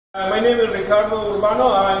My name is Ricardo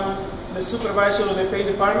Urbano. I'm the supervisor of the paint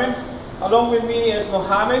department. Along with me is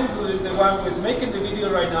Mohammed, who is the one who is making the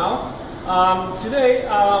video right now. Today,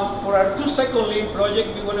 for our 2-second lean project,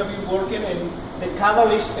 we're going to be working in the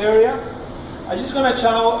catalyst area. I'm just going to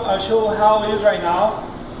show how it is right now.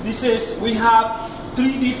 We have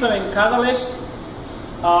 3 different catalysts,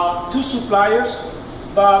 2 suppliers,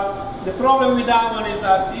 but the problem with that one is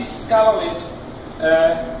that this catalyst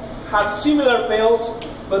has similar pails,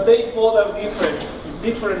 but they both are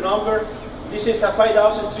different number. This is a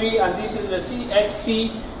 5003 and this is the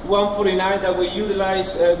CXC149 that we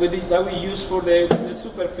utilize that we use for the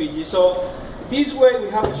Super Fiji. So this way we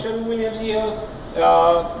have a Sherwin-Williams here.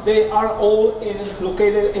 They are all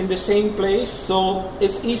located in the same place, so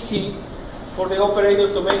it's easy for the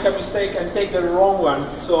operator to make a mistake and take the wrong one.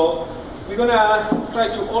 So we're gonna try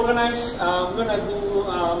to organize. I'm gonna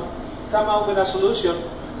come up with a solution,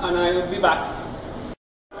 and I will be back.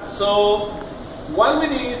 So what we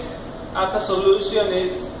did as a solution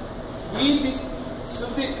is we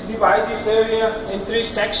divide this area in 3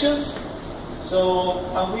 sections. So,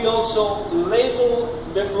 and we also label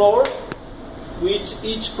the floor with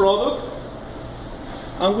each product,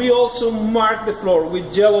 and we also mark the floor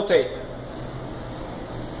with yellow tape.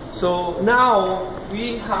 So now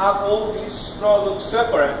we have all these products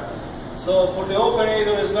separate. So for the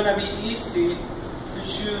operator, it's going to be easy to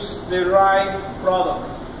choose the right product,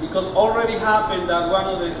 because already happened that one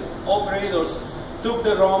of the operators took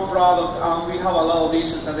the wrong product and we have a lot of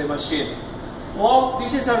issues at the machine. Well,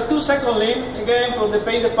 this is our 2-second lean, again from the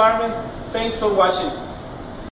paint department. Thanks for watching.